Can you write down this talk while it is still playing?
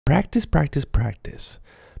Practice, practice, practice.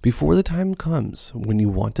 Before the time comes when you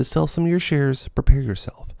want to sell some of your shares, prepare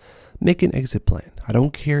yourself. Make an exit plan. I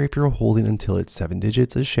don't care if you're holding until it's 7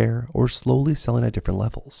 digits a share or slowly selling at different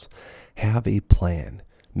levels. Have a plan.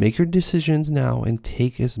 Make your decisions now and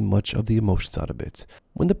take as much of the emotions out of it.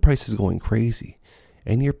 When the price is going crazy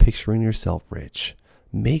and you're picturing yourself rich,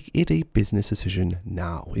 make it a business decision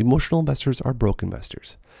now. Emotional investors are broke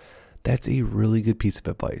investors. That's a really good piece of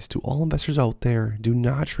advice to all investors out there. Do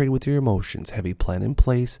not trade with your emotions. Have a plan in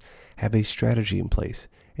place, have a strategy in place,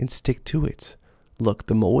 and stick to it. Look,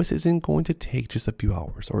 the MOIS isn't going to take just a few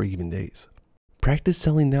hours or even days. Practice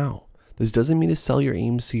selling now. This doesn't mean to sell your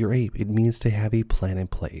AMC or APE. It means to have a plan in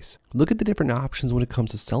place. Look at the different options when it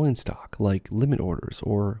comes to selling stock, like limit orders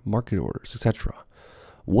or market orders, etc.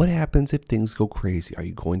 What happens if things go crazy? Are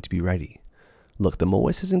you going to be ready? Look, the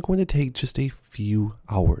MOIS isn't going to take just a few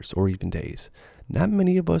hours or even days. Not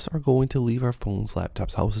many of us are going to leave our phones,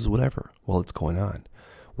 laptops, houses, whatever, while it's going on.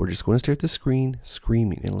 We're just going to stare at the screen,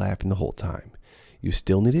 screaming and laughing the whole time. You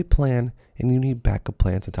still need a plan, and you need backup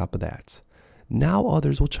plans on top of that. Now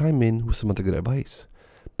others will chime in with some other good advice.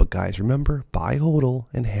 But guys, remember, buy, hodl,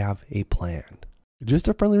 and have a plan. Just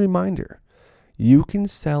a friendly reminder, you can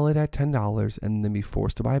sell it at $10 and then be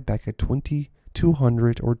forced to buy it back at $20,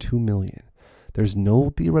 $200, or $2 million. There's no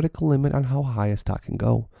theoretical limit on how high a stock can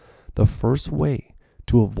go. The first way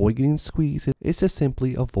to avoid getting squeezed is to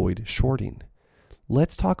simply avoid shorting.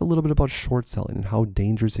 Let's talk a little bit about short selling and how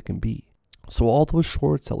dangerous it can be. So all those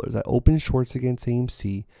short sellers that open shorts against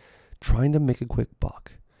AMC trying to make a quick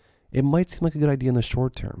buck, it might seem like a good idea in the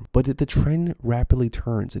short term, but if the trend rapidly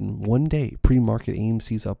turns in one day, pre-market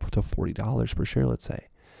AMC's up to $40 per share, let's say,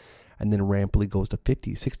 and then rapidly goes to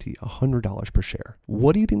 $50, $60, $100 per share.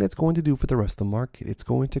 What do you think that's going to do for the rest of the market? It's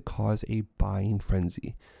going to cause a buying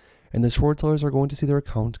frenzy. And the short sellers are going to see their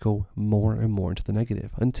accounts go more and more into the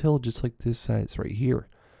negative until, just like this says right here,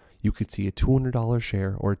 you could see a $200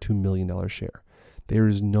 share or a $2 million share. There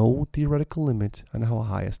is no theoretical limit on how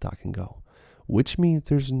high a stock can go, which means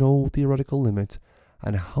there's no theoretical limit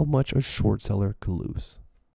on how much a short seller could lose.